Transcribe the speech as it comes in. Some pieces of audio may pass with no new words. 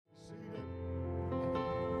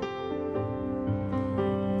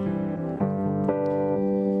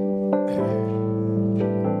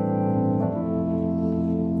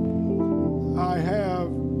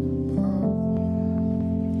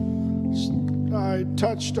I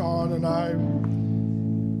touched on, and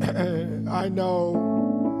I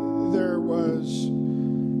know there was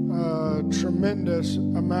a tremendous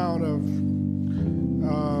amount of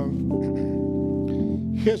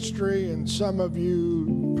history, and some of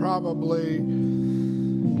you probably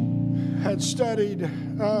had studied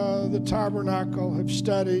the tabernacle, have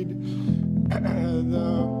studied the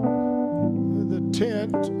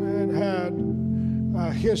tent, and had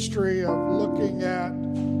a history of looking at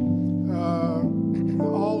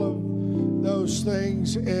all of those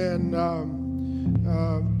things in,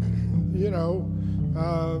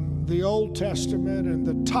 the Old Testament and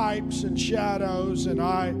the types and shadows. And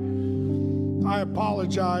I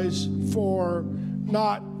apologize for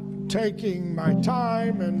not taking my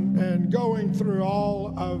time and going through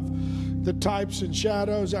all of the types and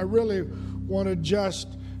shadows. I really wanted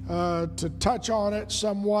just to touch on it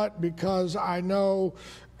somewhat, because I know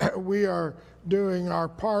we are doing our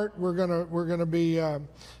part. We're gonna be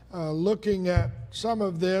looking at some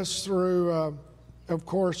of this through, of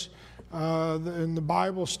course, in the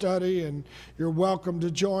Bible study, and you're welcome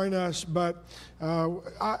to join us. But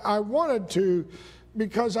I wanted to,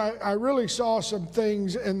 because I really saw some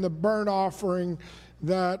things in the burnt offering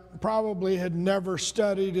that probably had never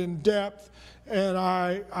studied in depth, and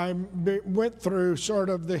I went through sort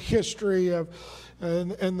of the history of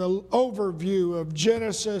and the overview of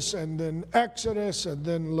Genesis, and then Exodus, and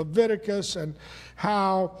then Leviticus, and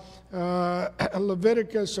how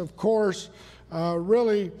Leviticus, of course,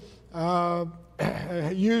 really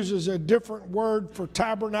uses a different word for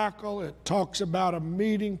tabernacle. It talks about a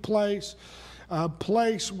meeting place, a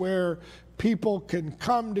place where people can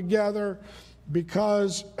come together,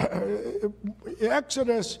 because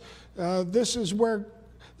Exodus, this is where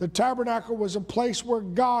the tabernacle was a place where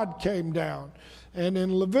God came down. And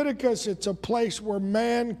in Leviticus, it's a place where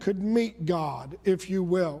man could meet God, if you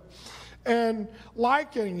will. And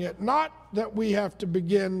likening it, not that we have to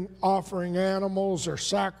begin offering animals or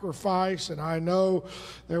sacrifice, and I know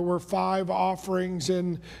there were 5 offerings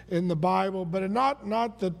in the Bible, but not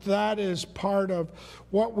that is part of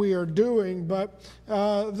what we are doing, but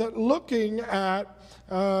that looking at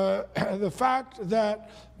the fact that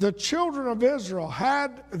the children of Israel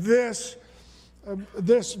had this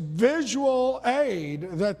visual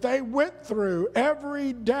aid that they went through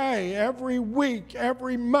every day, every week,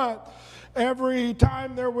 every month. Every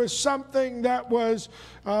time there was something that was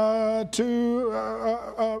a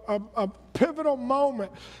pivotal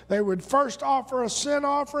moment, they would first offer a sin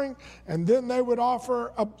offering, and then they would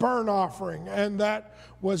offer a burnt offering. And that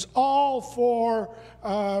was all for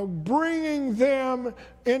bringing them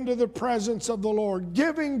into the presence of the Lord,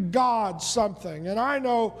 giving God something. And I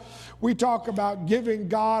know we talk about giving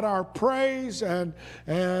God our praise, and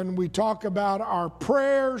we talk about our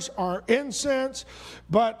prayers, our incense,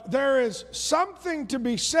 but there is something to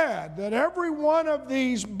be said that every one of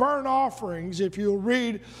these burnt offerings, if you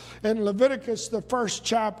read in Leviticus, the 1st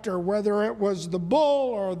chapter, whether it was the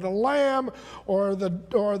bull or the lamb or the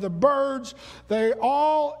birds, they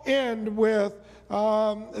all end with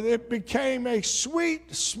it became a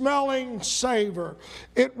sweet smelling savor.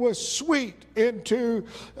 It was sweet into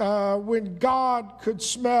when God could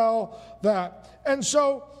smell that. And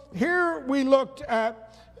so here we looked at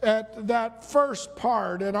that first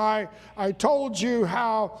part, and I told you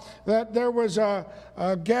how that there was a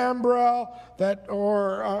gambrel,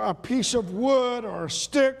 or a piece of wood or a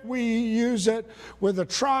stick. We use it with a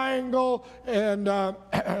triangle, and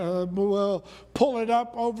we'll pull it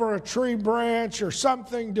up over a tree branch or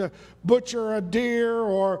something to butcher a deer,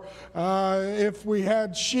 or if we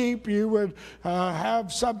had sheep, you would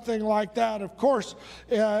have something like that. Of course,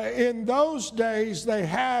 in those days they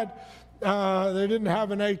didn't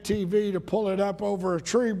have an ATV to pull it up over a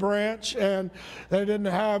tree branch, and they didn't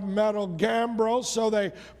have metal gambrels, so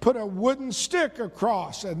they put a wooden stick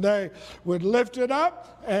across, and they would lift it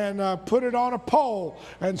up and put it on a pole.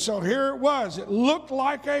 And so here it was. It looked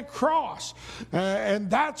like a cross, and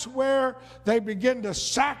that's where they begin to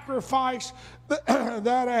sacrifice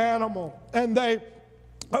that animal. And they,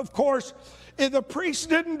 of course, the priest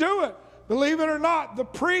didn't do it. Believe it or not, the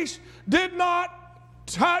priest did not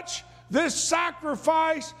touch this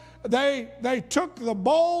sacrifice. They took the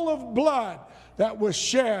bowl of blood that was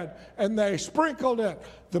shed and they sprinkled it.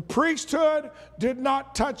 The priesthood did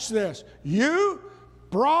not touch this. You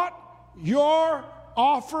brought your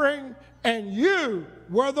offering, and you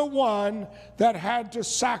were the one that had to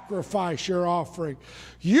sacrifice your offering.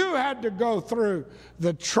 You had to go through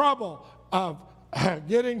the trouble of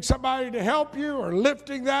getting somebody to help you, or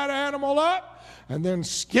lifting that animal up and then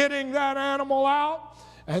skidding that animal out,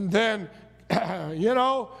 and then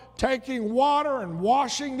taking water and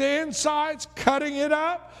washing the insides, cutting it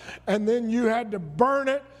up, and then you had to burn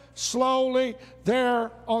it slowly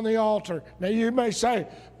there on the altar. Now you may say,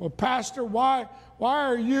 well, Pastor, why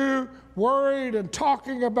are you worried and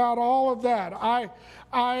talking about all of that?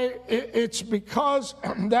 It's because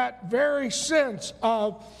that very sense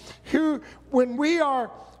of when we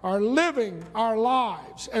are living our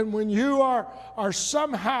lives, and when you are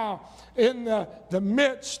somehow in the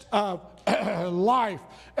midst of life,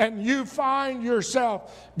 and you find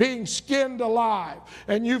yourself being skinned alive,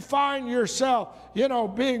 and you find yourself,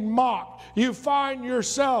 being mocked. You find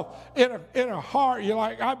yourself in a heart, you're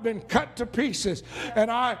like, I've been cut to pieces. And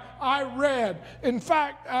I read, in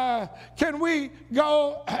fact, can we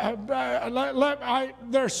go,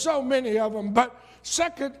 there's so many of them, but 2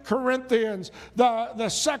 Corinthians, the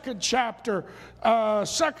second chapter, 2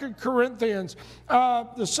 Corinthians,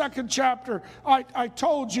 the second chapter. I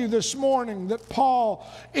told you this morning that Paul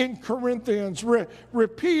in Corinthians,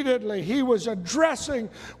 repeatedly, he was addressing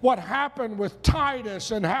what happened with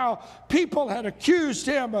Titus and how people had accused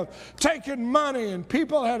him of taking money and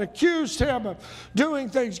people had accused him of doing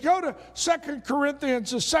things. Go to 2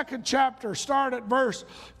 Corinthians, the second chapter, start at verse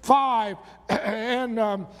 5,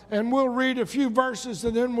 and we'll read a few verses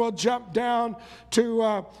and then we'll jump down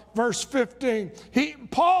to verse 15.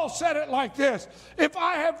 Paul said it like this: if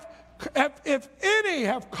any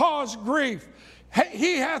have caused grief,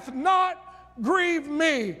 he hath not grieved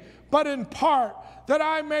me, but in part, that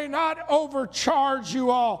I may not overcharge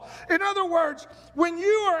you all. In other words, when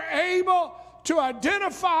you are able to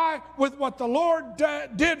identify with what the Lord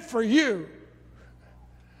did for you,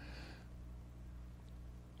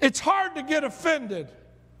 it's hard to get offended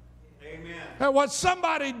at what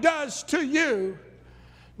somebody does to you,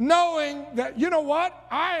 knowing that, you know what,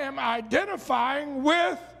 I am identifying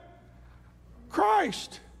with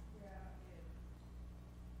Christ.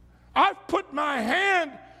 I've put my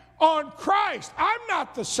hand on Christ. I'm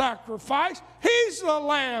not the sacrifice. He's the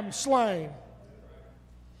lamb slain.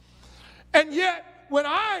 And yet, when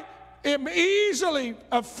I am easily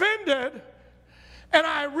offended and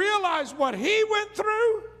I realize what he went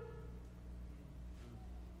through,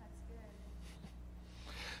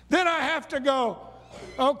 then I have to go,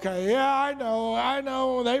 okay, yeah, I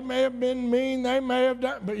know, they may have been mean, they may have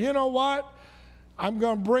done, but you know what? I'm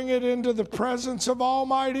going to bring it into the presence of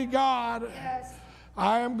Almighty God. Yes.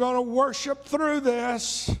 I am going to worship through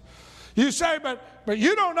this. You say, but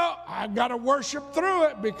you don't know. I've got to worship through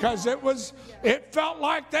it because it felt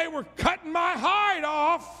like they were cutting my hide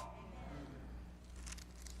off.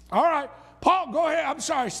 All right, Paul, go ahead. I'm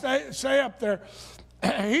sorry, stay up there.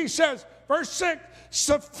 He says, verse 6,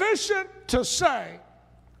 sufficient to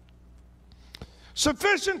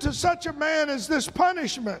such a man as this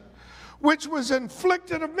punishment, which was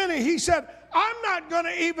inflicted of many. He said, I'm not going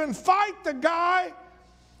to even fight the guy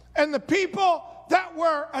and the people that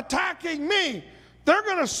were attacking me. They're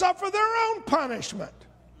going to suffer their own punishment.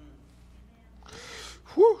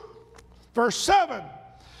 Whew. Verse 7,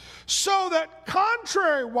 so that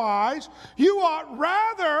contrariwise, you ought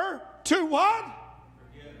rather to what?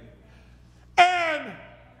 And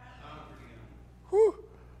whew.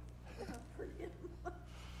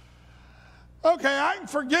 Okay, I can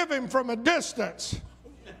forgive him from a distance.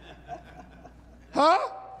 Huh?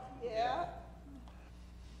 Yeah.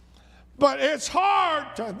 But it's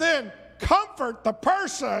hard to then comfort the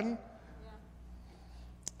person.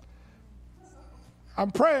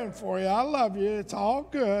 I'm praying for you. I love you. It's all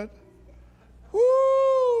good.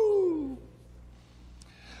 Woo!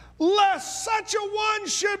 Lest such a one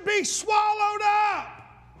should be swallowed up.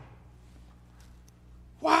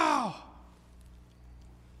 Wow.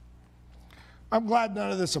 I'm glad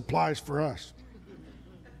none of this applies for us.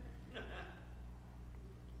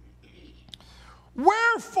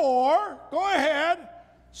 Wherefore, go ahead,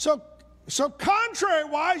 so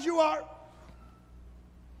contrariwise you are,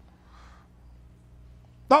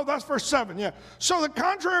 no, that's verse 7, yeah. So that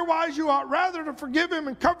contrariwise you ought rather to forgive him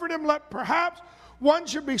and comfort him, let perhaps one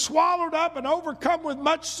should be swallowed up and overcome with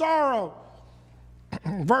much sorrow.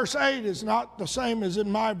 Verse 8 is not the same as in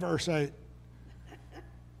my verse 8.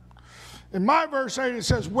 In my verse 8 it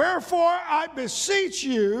says, wherefore I beseech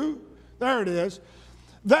you, there it is,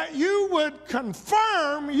 that you would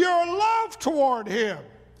confirm your love toward him.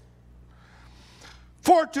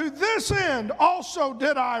 For to this end also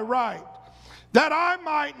did I write, that I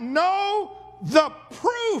might know the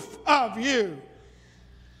proof of you.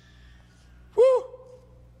 Woo.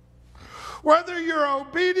 Whether you're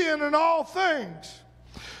obedient in all things.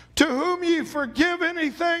 To whom ye forgive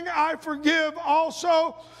anything, I forgive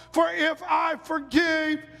also. For if I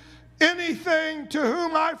forgave anything to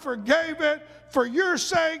whom I forgave it, for your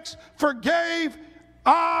sakes forgave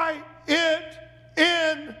I it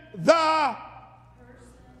in the.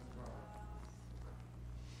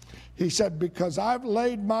 He said, because I've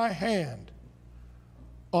laid my hand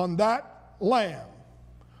on that lamb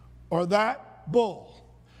or that bull,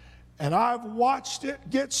 and I've watched it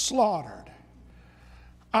get slaughtered,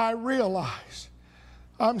 I realize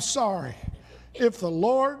I'm sorry. If the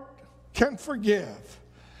Lord can forgive,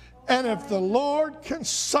 and if the Lord can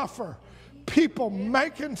suffer people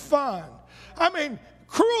making fun, I mean,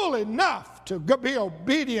 cruel enough to be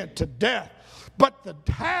obedient to death, but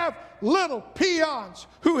to have little peons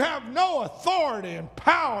who have no authority and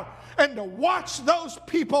power, and to watch those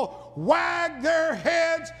people wag their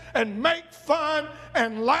heads and make fun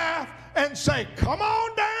and laugh and say, come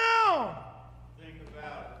on down. Think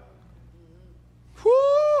about it.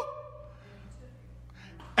 Whoo!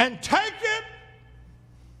 And take it.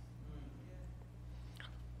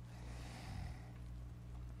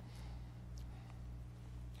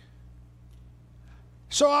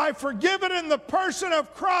 So I forgive it in the person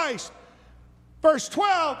of Christ. Verse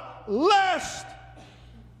 12, lest.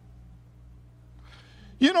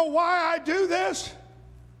 You know why I do this?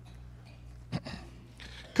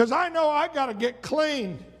 Because I know I got to get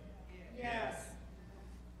clean. Yes.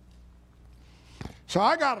 So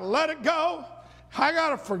I got to let it go. I got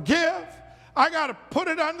to forgive. I got to put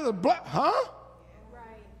it under the blood. Huh? Right.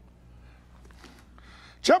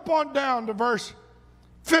 Jump on down to verse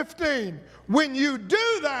 15. When you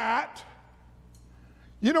do that,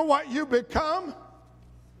 you know what you become?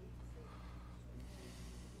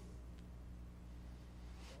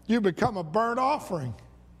 You become a burnt offering.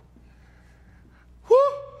 Woo!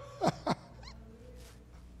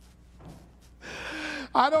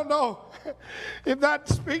 I don't know if that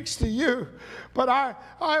speaks to you, but I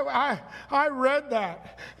read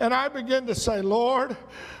that and I began to say, Lord,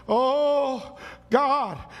 oh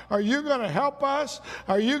God, are you going to help us?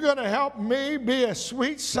 Are you going to help me be a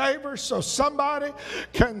sweet savor so somebody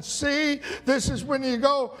can see? This is when you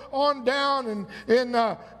go on down in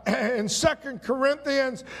 2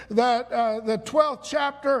 Corinthians, that the 12th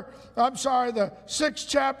chapter, I'm sorry, the 6th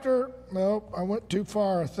chapter. No, I went too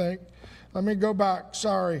far, I think. Let me go back,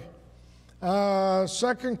 sorry. 2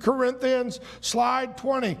 Corinthians, slide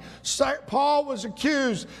 20. Paul was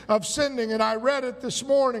accused of sinning, and I read it this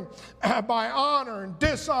morning, by honor and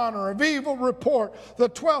dishonor, of evil report. The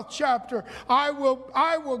 12th chapter, I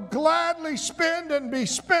will gladly spend and be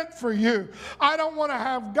spent for you. I don't want to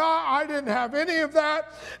have God. I didn't have any of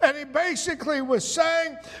that. And he basically was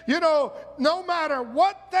saying, you know, no matter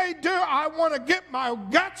what they do, I want to get my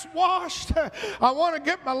guts washed. I want to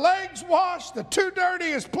get my legs washed, the two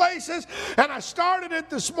dirtiest places. And I started it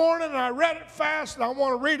this morning and I read it fast, and I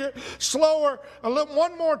want to read it slower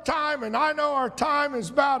one more time, and I know our time is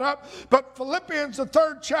about up. But Philippians, the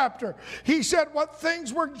 3rd chapter, he said, what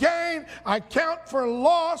things were gain, I count for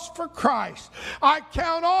loss for Christ. I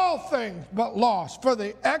count all things but loss for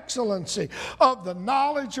the excellency of the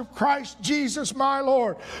knowledge of Christ Jesus my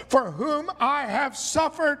Lord, for whom I have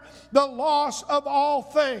suffered the loss of all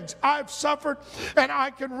things. I've suffered, and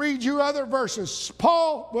I can read you other verses.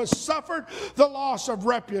 Paul was suffered the loss of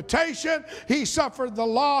reputation. He suffered the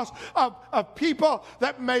loss of people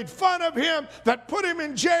that made fun of him, that put him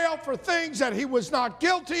in jail for things that he was not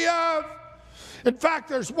guilty of. In fact,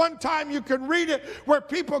 there's one time you can read it where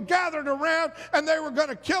people gathered around and they were going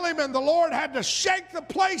to kill him, and the Lord had to shake the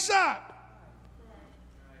place up.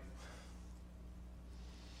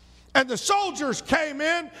 And the soldiers came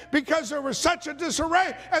in because there was such a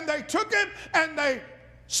disarray, and they took him and they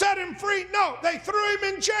set him free. No, they threw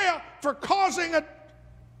him in jail for causing a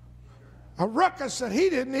ruckus that he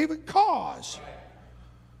didn't even cause.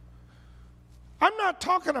 I'm not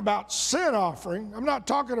talking about sin offering. I'm not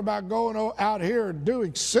talking about going out here and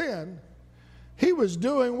doing sin. He was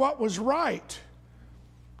doing what was right.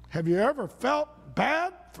 Have you ever felt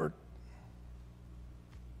bad for?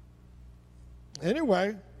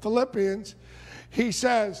 Anyway, Philippians, he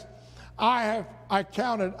says, I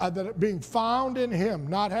counted that being found in him,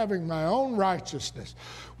 not having my own righteousness,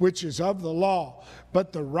 which is of the law,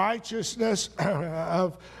 but the righteousness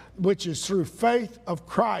which is through faith of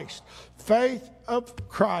Christ. Faith of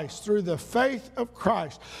Christ, through the faith of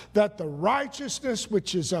Christ, that the righteousness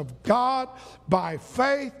which is of God by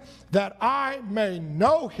faith, that I may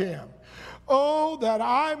know him. Oh, that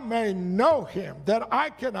I may know him, that I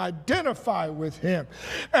can identify with him,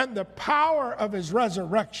 and the power of his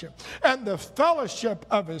resurrection, and the fellowship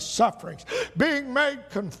of his sufferings, being made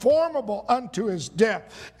conformable unto his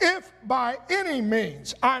death, if by any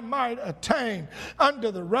means I might attain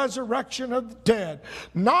unto the resurrection of the dead,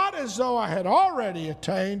 not as though I had already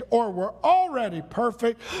attained or were already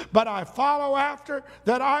perfect, but I follow after,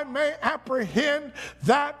 that I may apprehend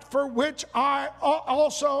that for which I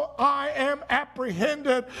am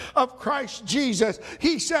apprehended of Christ Jesus.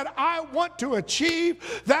 He said, I want to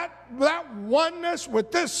achieve that oneness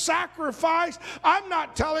with this sacrifice. I'm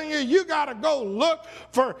not telling you, you got to go look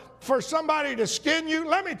for somebody to skin you.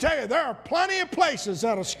 Let me tell you, there are plenty of places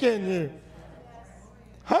that'll skin you.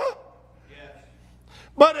 Huh?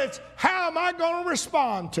 But it's how am I going to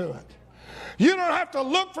respond to it? You don't have to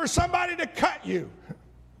look for somebody to cut you.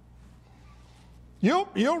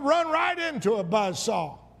 You'll run right into a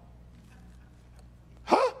buzzsaw.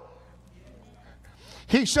 Huh?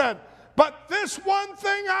 He said, but this one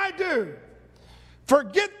thing I do,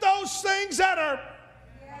 forget those things that are.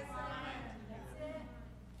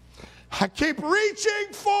 I keep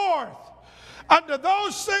reaching forth unto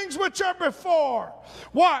those things which are before.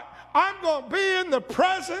 What? I'm going to be in the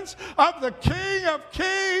presence of the King of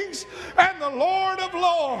Kings and the Lord of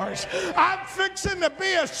Lords. I'm fixing to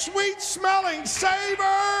be a sweet-smelling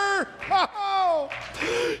savor. Oh,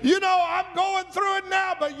 you know, I'm going through it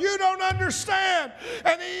now, but you don't understand.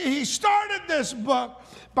 And he started this book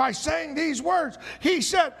by saying these words. He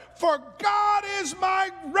said, for God is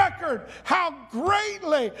my record, how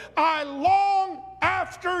greatly I long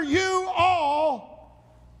after you all.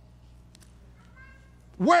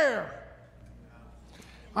 Where?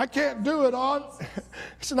 I can't do it on.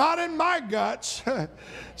 It's not in my guts.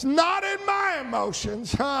 It's not in my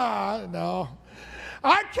emotions. No.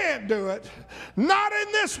 I can't do it. Not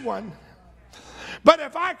in this one. But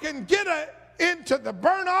if I can get into the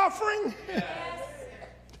burnt offering,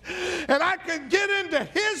 and I can get into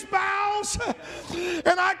his bowels,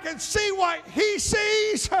 and I can see what he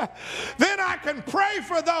sees, then I can pray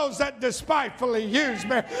for those that despitefully use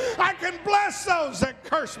me. I can bless those that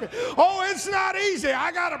curse me. Oh, it's not easy.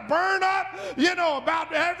 I got to burn up,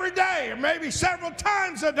 about every day, or maybe several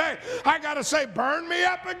times a day. I got to say, burn me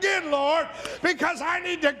up again, Lord, because I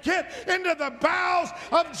need to get into the bowels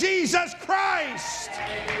of Jesus Christ.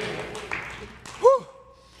 Whew.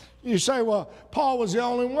 You say, well, Paul was the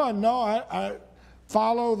only one. No, I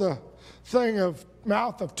follow the thing of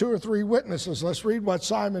mouth of 2 or 3 witnesses. Let's read what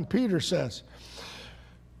Simon Peter says.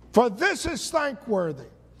 For this is thankworthy,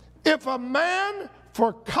 if a man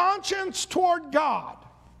for conscience toward God,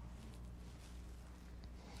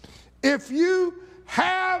 if you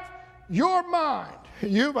have your mind,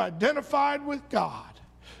 you've identified with God,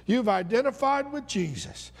 you've identified with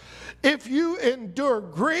Jesus, if you endure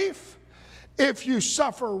grief, if you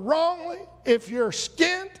suffer wrongly, if you're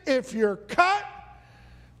skinned, if you're cut,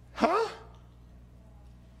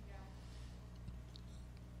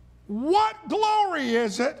 what glory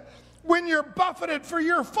is it when you're buffeted for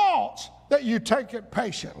your faults that you take it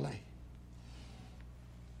patiently?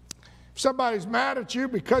 If somebody's mad at you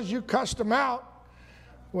because you cussed them out,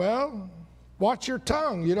 well, watch your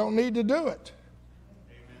tongue. You don't need to do it.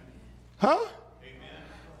 Amen. Huh? Amen.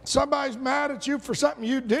 Somebody's mad at you for something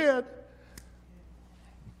you did.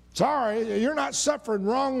 Sorry, you're not suffering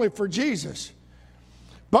wrongly for Jesus.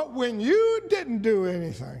 But when you didn't do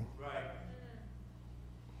anything,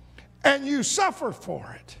 and you suffer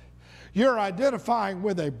for it, you're identifying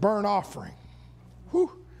with a burnt offering.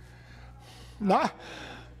 Whew.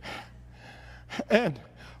 And,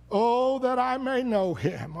 oh, that I may know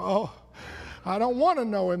him. Oh, I don't want to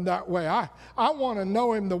know him that way. I want to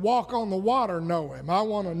know him, the walk on the water, know him. I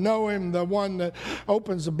want to know him, the one that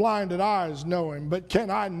opens the blinded eyes, know him. But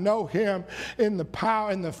can I know him in the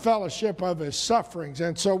power and the fellowship of his sufferings?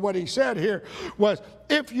 And so what he said here was,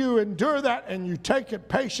 if you endure that and you take it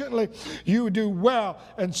patiently, you do well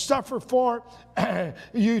and suffer for it.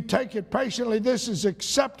 You take it patiently. This is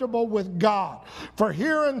acceptable with God. For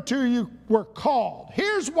hereunto you were called.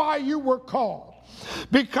 Here's why you were called.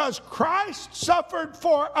 Because Christ suffered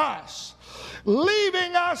for us,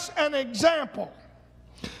 leaving us an example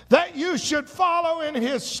that you should follow in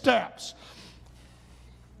his steps.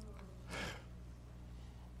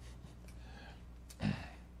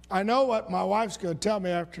 I know what my wife's going to tell me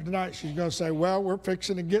after tonight. She's going to say, well, we're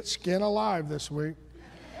fixing to get skin alive this week.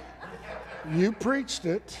 You preached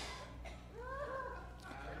it.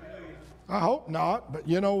 I hope not, but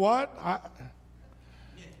you know what?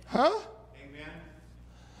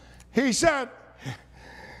 He said,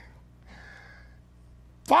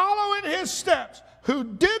 follow in his steps. who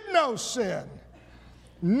did no sin,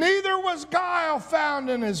 neither was guile found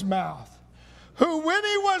in his mouth, who when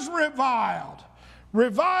he was reviled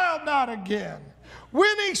not again.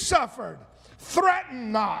 When he suffered,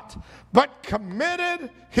 threatened not, but committed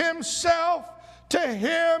himself to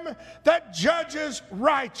him that judges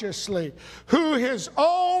righteously, who his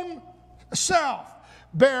own self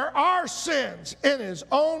bare our sins in his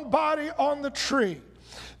own body on the tree,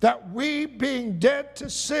 that we, being dead to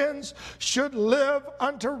sins, should live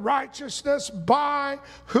unto righteousness, by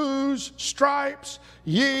whose stripes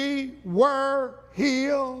ye were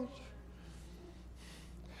healed.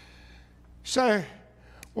 Say,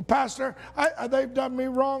 well, Pastor, they've done me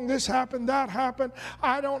wrong. This happened, that happened.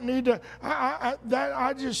 I don't need to.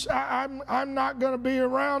 I'm not going to be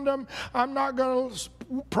around them. I'm not going to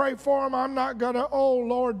pray for them. I'm not going to. Oh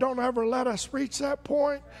Lord, don't ever let us reach that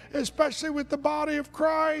point, especially with the body of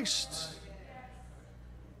Christ.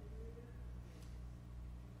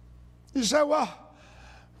 You say, well,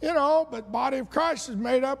 but body of Christ is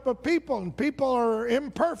made up of people, and people are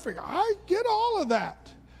imperfect. I get all of that.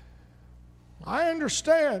 I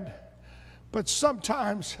understand, but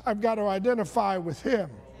sometimes I've got to identify with him.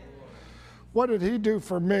 What did he do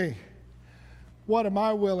for me? What am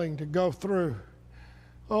I willing to go through?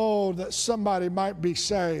 Oh, that somebody might be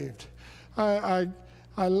saved. I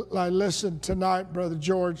listened tonight. Brother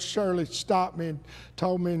George Shirley stopped me and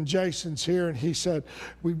told me, and Jason's here, and he said,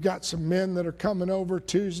 we've got some men that are coming over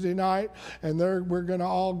Tuesday night, and we're going to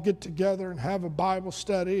all get together and have a Bible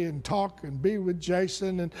study and talk and be with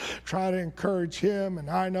Jason and try to encourage him. And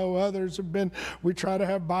I know others have been. We try to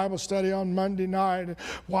have Bible study on Monday night.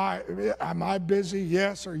 Why? Am I busy?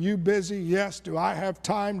 Yes. Are you busy? Yes. Do I have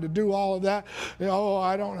time to do all of that?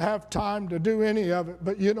 I don't have time to do any of it.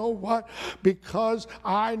 But you know what? Because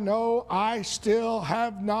I know I still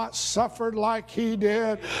have not suffered like he did.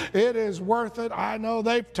 It is worth it. I know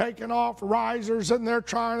they've taken off risers and they're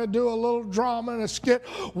trying to do a little drama and a skit.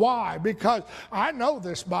 Why? Because I know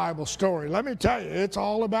this Bible story. Let me tell you, it's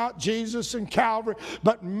all about Jesus and Calvary,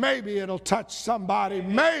 but maybe it'll touch somebody.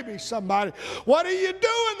 Maybe somebody. What are you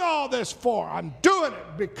doing all this for? I'm doing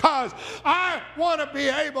it because I want to be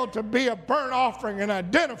able to be a burnt offering and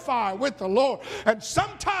identify with the Lord. And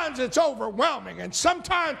sometimes it's overwhelming, and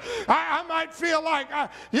sometimes I might feel like,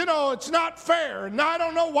 it's not fair, and I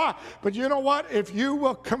don't know why. But you know what? If you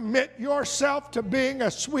will commit yourself to being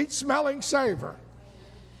a sweet-smelling savor,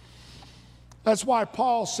 that's why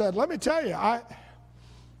Paul said, let me tell you,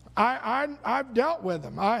 I've dealt with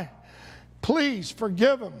them. Please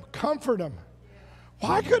forgive them, comfort them.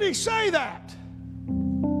 Why could he say that?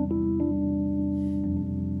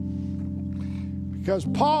 Because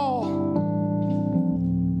Paul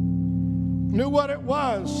knew what it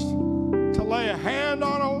was to lay a hand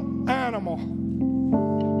on an animal,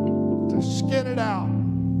 to skin it out,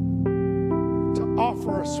 to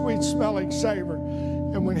offer a sweet-smelling savor.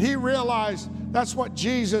 And when he realized that's what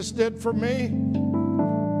Jesus did for me,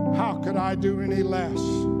 how could I do any less?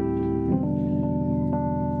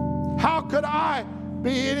 How could I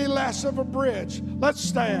be any less of a bridge? Let's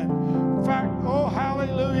stand. In fact, oh,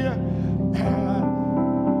 hallelujah.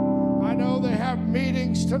 I know they have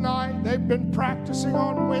meetings tonight. They've been practicing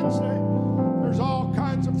on Wednesday. There's all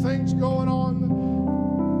kinds of things going on.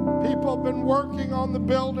 People have been working on the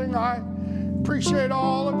building. I appreciate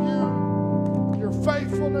all of you, your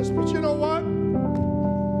faithfulness. But you know what?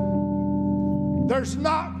 There's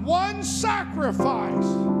not one sacrifice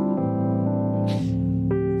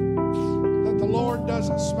that the Lord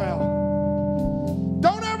doesn't smell.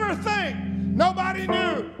 Don't ever think nobody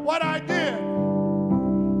knew what I did.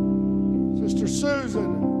 Sister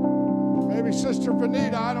Susan, maybe Sister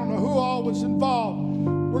Benita, I don't know who all was involved.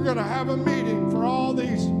 We're going to have a meeting for all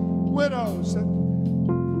these widows that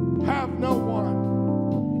have no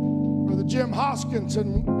one. Brother Jim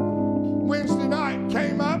Hoskinson Wednesday night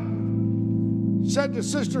came up, said to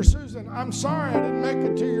Sister Susan, I'm sorry I didn't make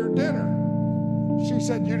it to your dinner. She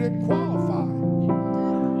said, you didn't qualify.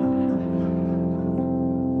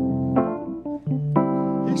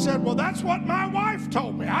 He said, well, that's what my wife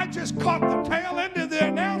told me. I just caught the tail end of the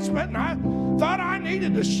announcement, and I thought I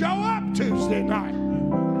needed to show up Tuesday night.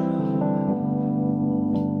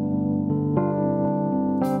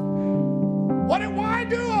 Why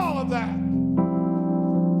do all of that?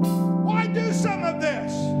 Why do some of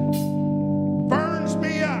this? Burns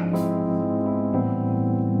me up.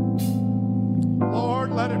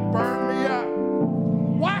 Lord, let it burn me up.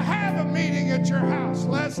 Why have a meeting at your house,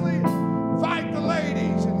 Leslie? Invite the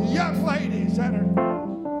ladies and the young ladies that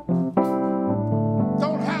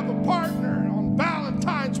don't have a partner on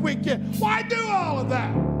Valentine's weekend. Why do all of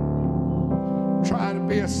that? Try to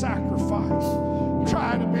be a sacrifice.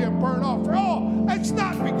 try to be a burnt offering. Oh, it's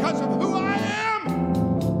not because of who I am.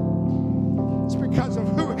 It's because of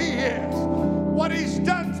who he is, what he's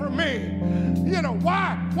done for me. You know,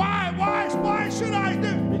 why should I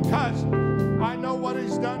do? Because I know what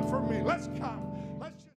he's done for me.